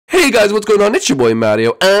Hey guys, what's going on? It's your boy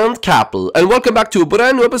Mario and Cappy, and welcome back to a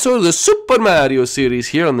brand new episode of the Super Mario series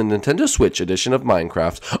here on the Nintendo Switch edition of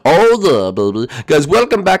Minecraft. Oh yeah, baby. Guys,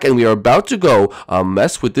 welcome back, and we are about to go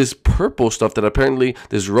mess with this purple stuff that apparently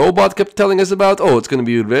this robot kept telling us about. Oh, it's going to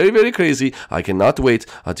be very, very crazy. I cannot wait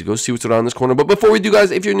to go see what's around this corner. But before we do, guys,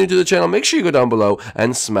 if you're new to the channel, make sure you go down below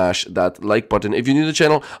and smash that like button. If you're new to the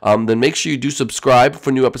channel, then make sure you do subscribe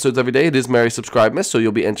for new episodes every day. It is Mary Subscribe Miss, so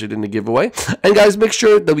you'll be entered in the giveaway. And guys, make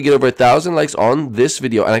sure that we get over 1,000 likes on this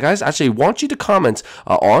video. And guys, actually want you to comment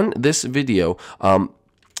on this video.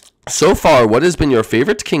 So far, what has been your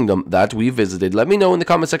favorite kingdom that we visited? Let me know in the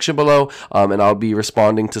comment section below, and I'll be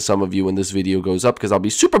responding to some of you when this video goes up, because I'll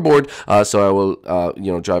be super bored, so I will,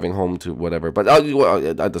 you know, driving home to whatever, but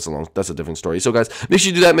that's a different story. So guys, make sure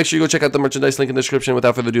you do that. Make sure you go check out the merchandise link in the description.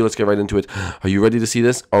 Without further ado, let's get right into it. Are you ready to see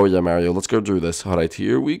this? Oh yeah, Mario, let's go do this. All right,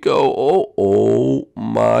 here we go. Oh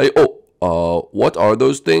my, what are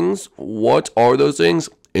those things? What are those things?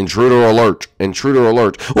 Intruder alert! Intruder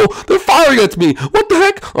alert! Oh, they're firing at me! What the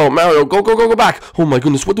heck? Oh, Mario, go back! Oh my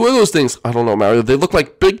goodness, what are those things? I don't know, Mario. They look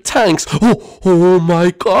like big tanks. Oh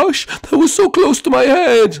my gosh, that was so close to my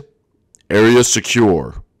head. Area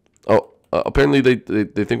secure. Oh, apparently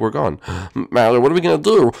they think we're gone. Mario, what are we gonna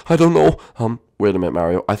do? I don't know. Wait a minute,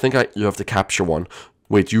 Mario. I think you have to capture one.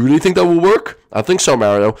 Wait, do you really think that will work? I think so,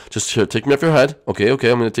 Mario. Just here, take me off your head. Okay, I'm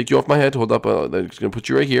going to take you off my head. Hold up. I'm going to put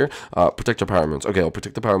you right here. Protect your power moons. Okay, I'll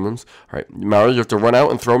protect the power moons. All right, Mario, you have to run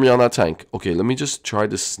out and throw me on that tank. Okay, let me just try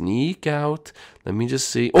to sneak out. Let me just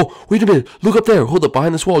see. Oh, wait a minute. Look up there. Hold up,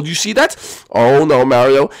 behind this wall. Do you see that? Oh, no,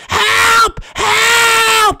 Mario. Help!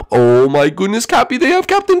 Help! Oh, my goodness, Cappy, they have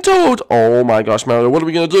Captain Toad. Oh, my gosh, Mario, what are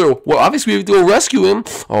we going to do? Well, obviously, we have to go rescue him.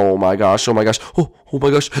 Oh, my gosh. Oh, my gosh. Oh, my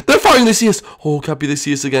gosh. They're firing. They see us. Oh, Cappy, they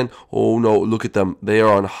see us again. Oh, no. Look at them. They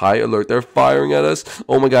are on high alert. They're firing at us.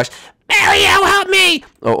 Oh, my gosh. Mario, help me!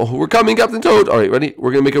 Oh, we're coming, Captain Toad. All right, ready?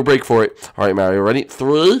 We're going to make a break for it. All right, Mario, ready?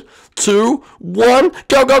 3, 2, 1.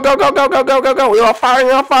 Go. They're all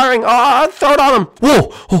firing. Throw it on them.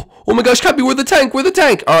 Whoa. Oh my gosh, Cappy, we're the tank.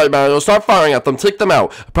 All right, Mario, start firing at them. Take them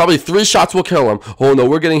out. Probably 3 shots will kill them. Oh no,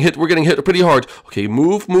 we're getting hit pretty hard. Okay,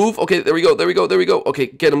 move. Okay, there we go. Okay,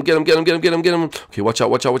 get him. Okay, watch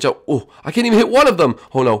out. Oh, I can't even hit one of them.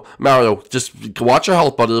 Oh no, Mario, just watch your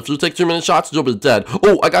health, buddy. If you take 2-minute shots, you'll be dead.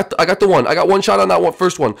 Oh, I got the one. I got 1 shot on that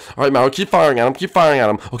first one. All right, Mario, keep firing at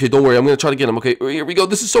him. Okay, don't worry, I'm gonna try to get him. Okay, here we go.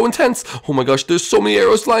 This is so intense. Oh my gosh, there's so many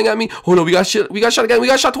arrows flying at me. Oh no, we got shot again. We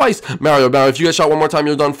got shot twice. Mario, if you get shot one more time,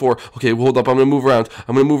 you're done for. Okay, hold up. I'm gonna move around.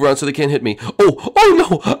 So they can't hit me. Oh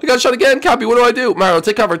no! I got shot again, Cappy. What do I do? Mario,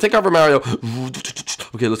 take cover, Mario.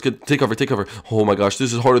 Okay, let's take cover. Oh my gosh,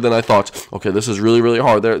 this is harder than I thought. Okay, this is really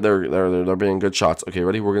hard. They're being good shots. Okay,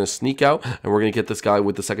 ready? We're gonna sneak out and we're gonna get this guy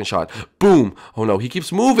with the second shot. Boom! Oh no, he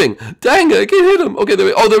keeps moving. Dang it, I can't hit him. Okay,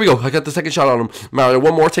 there we go. I got the second shot on him. Mario,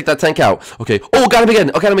 one more. Take that tank out. Okay. Oh, got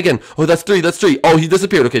him again. Oh, that's 3. Oh, he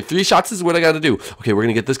disappeared. Okay, 3 shots is what I gotta do. Okay, we're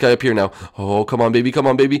gonna get this guy up here now. Oh, come on, baby.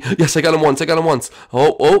 Yes, I got him once.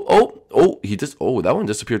 Oh, he just, that one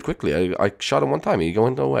disappeared quickly. I shot him one time. He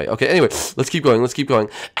went away. Okay, anyway, let's keep going.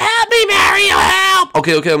 Help me, Mario, help!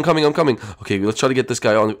 Okay, I'm coming. Okay, let's try to get this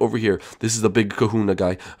guy over here. This is the big kahuna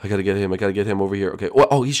guy. I gotta get him over here. Okay,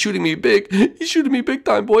 oh, he's shooting me big. He's shooting me big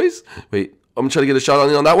time, boys. Wait. I'm trying to get a shot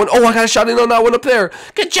on that one. Oh, I got a shot in on that one up there.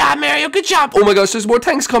 Good job, Mario. Good job. Oh my gosh, there's more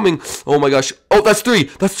tanks coming. Oh my gosh. Oh, that's 3.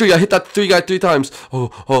 I hit that 3 guy 3 times.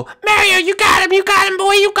 Oh. Mario, you got him,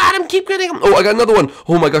 boy. You got him. Keep getting him. Oh, I got another one.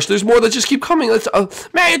 Oh my gosh, there's more that just keep coming. Let's,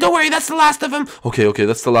 Mario, don't worry. That's the last of them. Okay,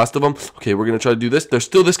 that's the last of them. Okay, we're going to try to do this. There's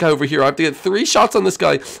still this guy over here. I have to get 3 shots on this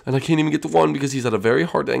guy, and I can't even get to 1 because he's at a very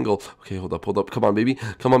hard angle. Okay, hold up. Come on, baby.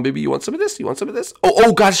 You want some of this?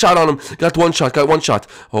 Oh, got a shot on him. Got one shot.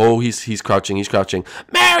 Oh, he's crouching.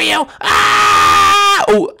 Mario! Ah!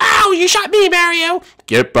 Oh, ow! You shot me, Mario!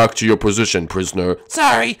 Get back to your position, prisoner.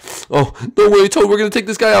 Sorry. Oh, don't worry, Toad. We're gonna take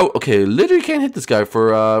this guy out. Okay, literally can't hit this guy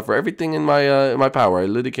for everything in my power. I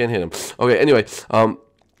literally can't hit him. Okay, anyway, oh,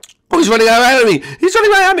 he's running right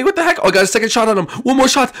at me. What the heck? Oh, I got a second shot on him. One more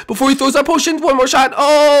shot before he throws that potion. One more shot.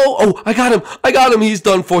 Oh, I got him. He's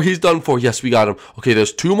done for. Yes, we got him. Okay,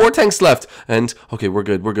 there's 2 more tanks left. And, okay, we're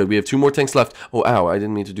good. We have 2 more tanks left. Oh, ow, I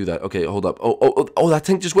didn't mean to do that. Okay, hold up. Oh, that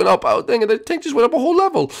tank just went up. Oh, dang it, that tank just went up a whole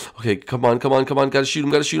level. Okay, come on. Gotta shoot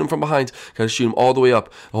him from behind. Gotta shoot him all the way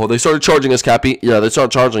up. Oh, they started charging us, Cappy. Yeah, they start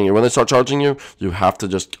charging you. When they start charging you, you have to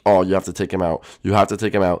just, you have to take him out.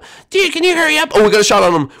 Dude, can you hurry up? Oh, we got a shot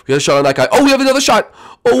on him. shot on that guy. Oh, we have another shot.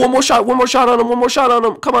 Oh, one more shot on him, one more shot on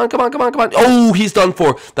him. Come on. Oh, he's done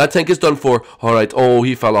for. That tank is done for. All right. Oh,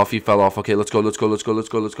 he fell off. Okay, let's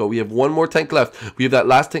go. We have one more tank left. We have that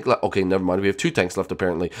last tank left. Okay, never mind. We have 2 tanks left,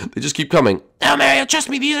 apparently. They just keep coming. No, Mario, trust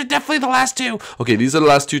me. These are definitely the last 2. Okay, these are the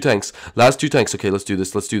last 2 tanks. Okay, let's do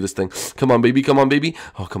this. Let's do this thing. Come on, baby.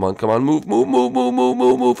 Oh, come on.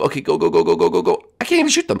 Move. Okay, go. I can't even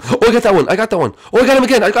shoot them. Oh, I got that one. Oh, I got him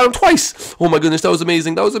again. I got him twice. Oh my goodness, that was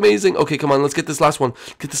amazing. Okay, come on, let's get this last one.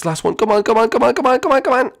 Come on.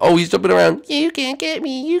 Oh, he's jumping around. You can't get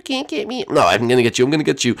me. No, I'm gonna get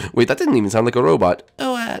you. Wait, that didn't even sound like a robot.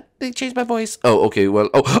 Oh, they changed my voice. Oh, okay, well,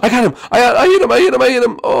 oh, I got him. I hit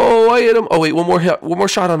him. Oh, I hit him. Oh, wait, one more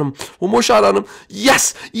shot on him.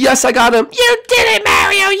 Yes, I got him. You did it,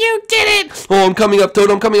 Mario. You did it. Oh, I'm coming up,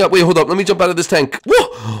 Toad. Wait, hold up. Let me jump out of this tank.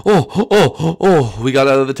 Whoa. Oh, we got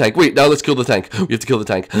out of the tank. Wait, now let's kill the tank. We have to kill the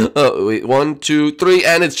tank. Wait, 1, 2, 3,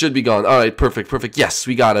 and it should be gone. All right, perfect. Yes,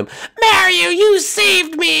 we got him. Mario, you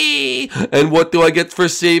saved me. And what do I get for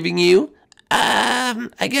saving you?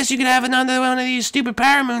 I guess you could have another one of these stupid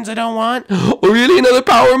power moons I don't want. Oh, really? Another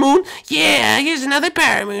power moon? Yeah, here's another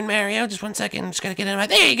power moon, Mario. Just 1 second. Just gotta get in my...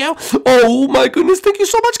 There you go. Oh, my goodness. Thank you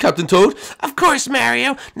so much, Captain Toad. Of course,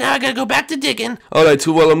 Mario. Now I gotta go back to digging. All right,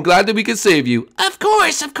 so, well, I'm glad that we could save you. Of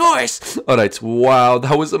course. All right, wow,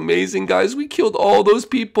 that was amazing, guys. We killed all those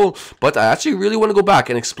people. But I actually really want to go back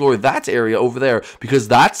and explore that area over there, because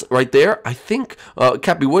that's right there, I think.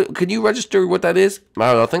 Cappy, can you register what that is?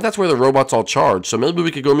 I think that's where the robots all charge, so maybe we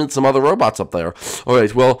could go meet some other robots up there. All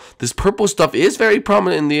right, well, this purple stuff is very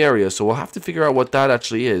prominent in the area, so we'll have to figure out what that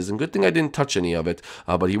actually is. And good thing I didn't touch any of it,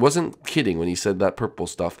 but he wasn't kidding when he said that purple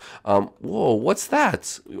stuff. Whoa, what's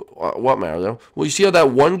that? What, Mario? Well, you see how that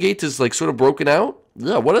one gate is like sort of broken out?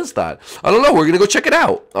 Yeah, what is that? I don't know. We're gonna go check it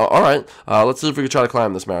out. All right, let's see if we can try to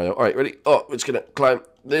climb this, Mario. All right, ready? Oh, we're just gonna climb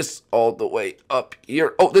this all the way up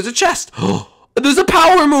here. Oh, there's a chest. There's a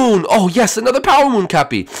power moon! Oh, yes, another power moon,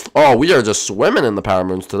 Cappy. Oh, we are just swimming in the power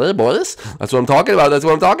moons today, boys. That's what I'm talking about.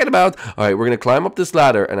 All right, we're going to climb up this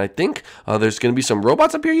ladder, and I think there's going to be some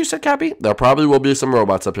robots up here, you said, Cappy? There probably will be some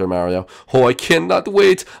robots up here, Mario. Oh, I cannot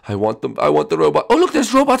wait. I want them. I want the robot. Oh, look,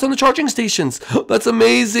 there's robots on the charging stations. That's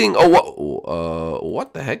amazing. Oh,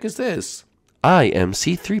 what the heck is this? I am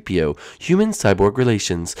C-3PO, Human Cyborg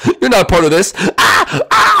Relations. You're not part of this.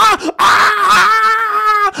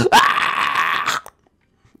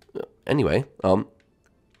 Anyway,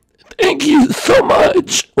 thank you so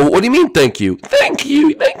much. What do you mean, thank you? Thank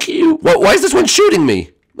you. Why is this one shooting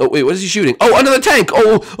me? Oh, wait, what is he shooting? Oh, another tank.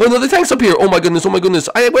 Oh, another tank's up here. Oh, my goodness.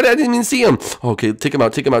 I didn't even see him. Okay, take him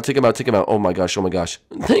out. Oh, my gosh.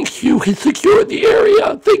 Thank you. He secured the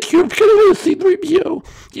area. Thank you for killing with C-3PO.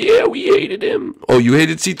 Yeah, we hated him. Oh, you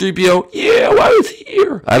hated C-3PO? Yeah, why was he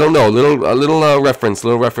here? I don't know. A little reference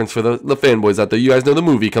for the fanboys out there. You guys know the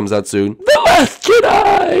movie comes out soon. The Last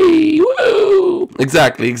Jedi. Woo!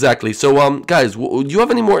 Exactly. So, guys, do you have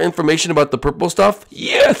any more information about the purple stuff?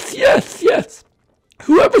 Yes.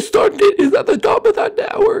 Whoever started it is at the top of that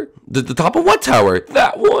tower. The top of what tower?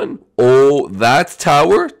 That one. Oh, that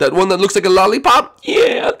tower? That one that looks like a lollipop?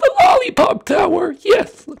 Yeah, the lollipop tower.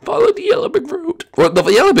 Yes, follow the yellow brick road. What, the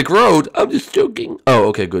yellow brick road? I'm just joking. Oh,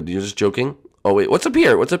 okay, good. You're just joking? Oh, wait, what's up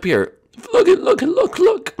here?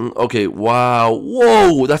 Look. Okay, wow.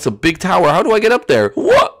 Whoa, that's a big tower. How do I get up there?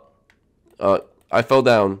 What? I fell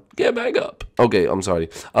down. Get back up. Okay, I'm sorry.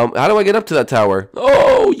 How do I get up to that tower?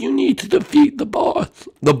 Oh, you need to defeat the boss.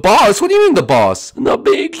 The boss? What do you mean the boss? The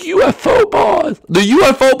big UFO boss. The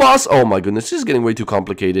UFO boss? Oh my goodness, this is getting way too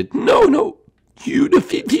complicated. No. You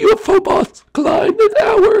defeat the UFO boss, climb the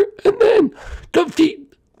tower, and then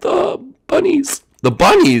defeat the bunnies. The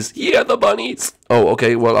bunnies? Yeah, the bunnies. Oh,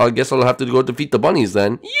 okay. Well, I guess I'll have to go defeat the bunnies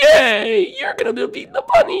then. Yay! You're gonna defeat the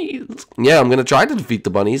bunnies. Yeah, I'm gonna try to defeat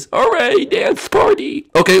the bunnies. Hooray, dance party.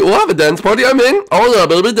 Okay, we'll have a dance party. I'm in. Oh, yeah,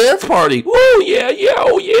 baby, dance party. Woo, yeah.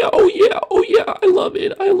 Oh, yeah. I love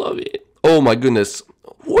it. Oh, my goodness.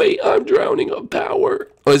 Wait, I'm drowning of power.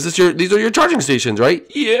 Oh, these are your charging stations, right?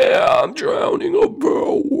 Yeah, I'm drowning of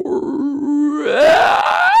power.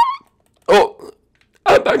 Oh.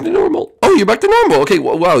 I'm back to normal. Oh, you're back to normal. Okay,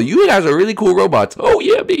 wow, you guys are really cool robots. Oh,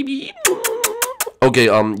 yeah, baby. Okay,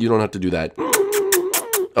 you don't have to do that.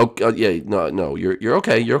 Okay, yeah, no, you're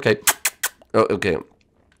okay. Oh, okay.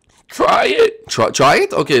 Try it. Try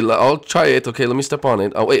it? Okay, I'll try it. Okay, let me step on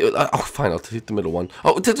it. Oh, wait. Oh, fine, I'll take the middle one.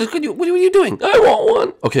 Oh, what are you doing? I want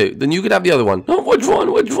one. Okay, then you could have the other one. Oh, which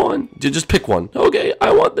one? Just pick one. Okay,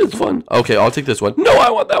 I want this one. Okay, I'll take this one. No, I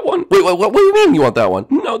want that one. Wait, what do you mean you want that one?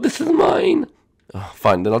 No, this is mine.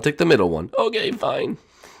 Fine, then I'll take the middle one. Okay, fine.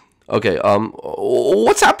 Okay,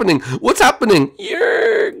 what's happening? What's happening?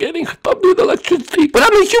 You're getting pumped with electricity. But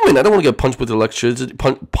I'm a human. I don't want to get punched with electricity.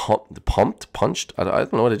 Punched? I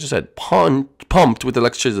don't know what I just said. Pumped with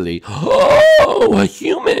electricity. Oh, a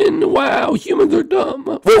human. Wow, humans are dumb.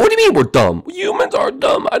 Wait, what do you mean we're dumb? Humans are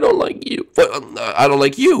dumb. I don't like you. I don't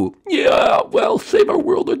like you. Yeah, well, save our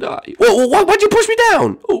world or die. Well, why'd you push me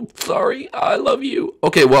down? Oh, sorry. I love you.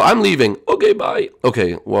 Okay, well, I'm leaving. Okay, bye.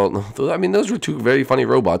 Okay, well, I mean, those were two very funny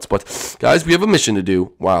robots, but guys, we have a mission to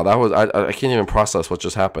do. Wow, that was, I can't even process what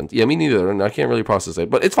just happened. Yeah, me neither, and I can't really process it,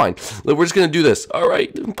 but it's fine. We're just gonna do this. All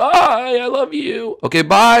right, bye. I love you. Okay,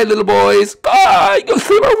 bye, little boys. Bye. Go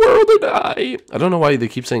save our world or die. I don't know why they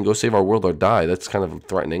keep saying go save our world or die. That's kind of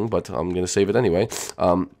threatening, but I'm gonna save it anyway.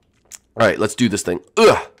 All right, let's do this thing.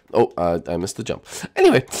 Ugh. Oh, I missed the jump.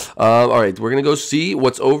 Anyway, all right, we're gonna go see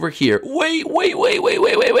what's over here. Wait.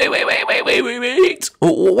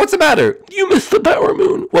 Oh, what's the matter? You missed the power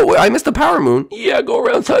moon. What? I missed the power moon? Yeah, go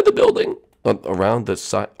around side the building. Around the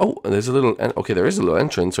side. Oh, there's a little. Okay, there is a little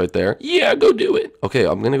entrance right there. Yeah, go do it. Okay,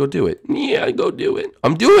 I'm gonna go do it. Yeah, go do it.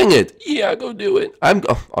 I'm doing it. Yeah, go do it.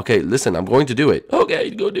 Okay, listen, I'm going to do it. Okay,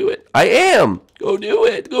 go do it. I am. Go do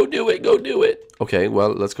it. Go do it. Go do it. Okay, well,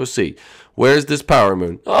 let's go see. Where's this power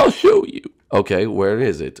moon? I'll show you. Okay, where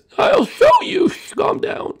is it? I'll show you. Calm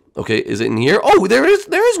down. Okay, is it in here? Oh, there is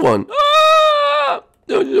one. Ah!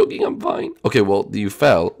 No, joking, I'm fine. Okay, well, you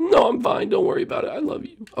fell. No, I'm fine. Don't worry about it. I love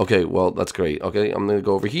you. Okay, well, that's great. Okay, I'm gonna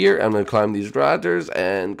go over here. I'm gonna climb these ladders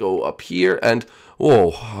and go up here and...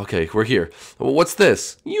 Whoa, okay, we're here. What's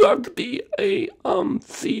this? You have to be a,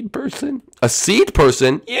 seed person. A seed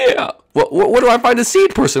person? Yeah. What do I find a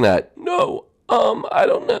seed person at? No, I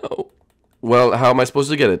don't know. Well, how am I supposed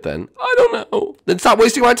to get it then? I don't know. Then stop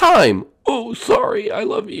wasting my time. Oh, sorry. I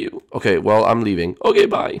love you. Okay, well, I'm leaving. Okay,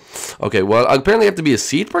 bye. Okay, well, apparently I have to be a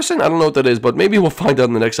seed person? I don't know what that is, but maybe we'll find out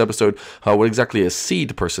in the next episode what exactly a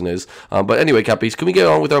seed person is. But anyway, Cappies, can we get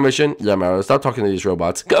on with our mission? Yeah, Mario, stop talking to these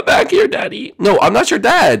robots. Come back here, Daddy. No, I'm not your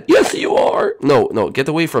dad. Yes, you are. No, get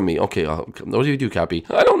away from me. Okay, what do you do, Cappy?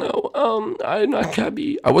 I don't know. I'm not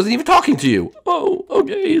Cappy. I wasn't even talking to you. Oh,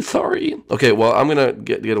 okay, sorry. Okay, well, I'm gonna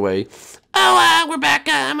get away. Oh, we're back.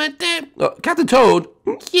 Captain Toad?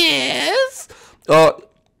 Yes?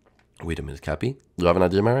 Wait a minute, Cappy. Do you have an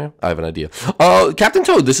idea, Mario? I have an idea. Captain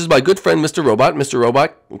Toad, this is my good friend, Mr. Robot. Mr.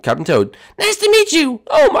 Robot, Captain Toad. Nice to meet you.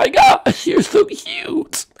 Oh my gosh, you're so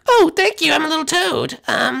cute. Oh, thank you. I'm a little toad.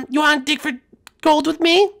 You want to dig for gold with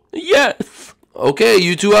me? Yes. Okay,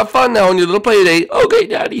 you two have fun now on your little play date. Okay,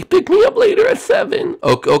 Daddy, pick me up later at 7.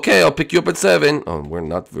 Okay, I'll pick you up at 7. Oh,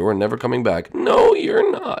 we're never coming back. No, you're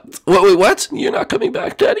not. Wait, what? You're not coming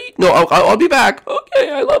back, Daddy? No, I'll be back.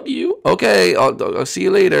 Okay, I love you. Okay, I'll see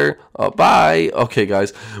you later. Bye. Okay,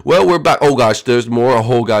 guys. Well, we're back. Oh, gosh, there's more.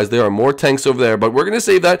 Oh, guys, there are more tanks over there, but we're going to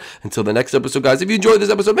save that until the next episode, guys. If you enjoyed this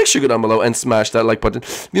episode, make sure you go down below and smash that like button.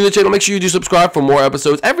 If you're new to the channel, make sure you do subscribe for more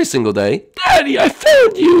episodes every single day. Daddy, I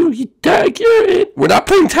found you. You tag, you're it. We're not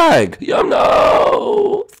playing tag.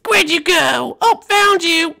 No. Where'd you go? Oh, found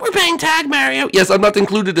you. We're playing tag, Mario. Yes, I'm not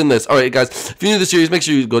included in this. All right, guys. If you're new to the series, make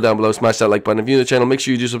sure you go down below, smash that like button. If you're new to the channel, make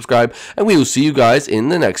sure you do subscribe, and we will see you guys in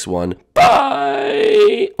the next one.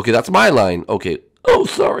 Bye. Okay, that's my line. Okay. Oh,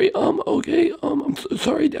 sorry. Okay. I'm so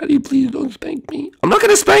sorry, Daddy. Please don't spank me. I'm not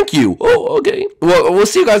gonna spank you. Oh, okay. Well, we'll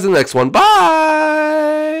see you guys in the next one.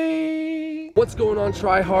 Bye. What's going on,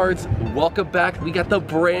 tryhards? Welcome back. We got the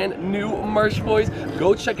brand new merch, boys.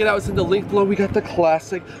 Go check it out. It's in the link below. We got the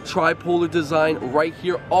classic tripolar design right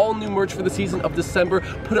here. All new merch for the season of December.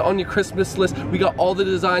 Put it on your Christmas list. We got all the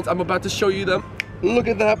designs. I'm about to show you them. Look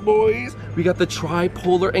at that, boys. We got the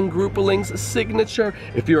Tripolar and Groupalings signature.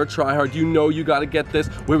 If you're a tryhard, you know you gotta get this.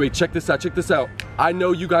 Wait, check this out. I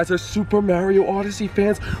know you guys are Super Mario Odyssey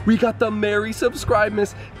fans. We got the Merry Subscribe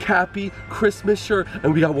Miss Cappy Christmas shirt.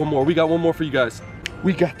 And we got one more for you guys.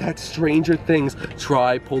 We got that Stranger Things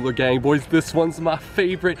Tripolar gang, boys. This one's my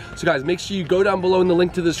favorite. So guys, make sure you go down below in the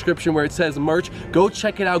link to the description where it says merch. Go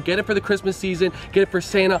check it out. Get it for the Christmas season. Get it for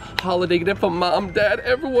Santa, holiday. Get it for mom, dad,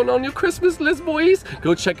 everyone on your Christmas list, boys.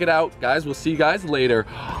 Go check it out. Guys, we'll see you guys later.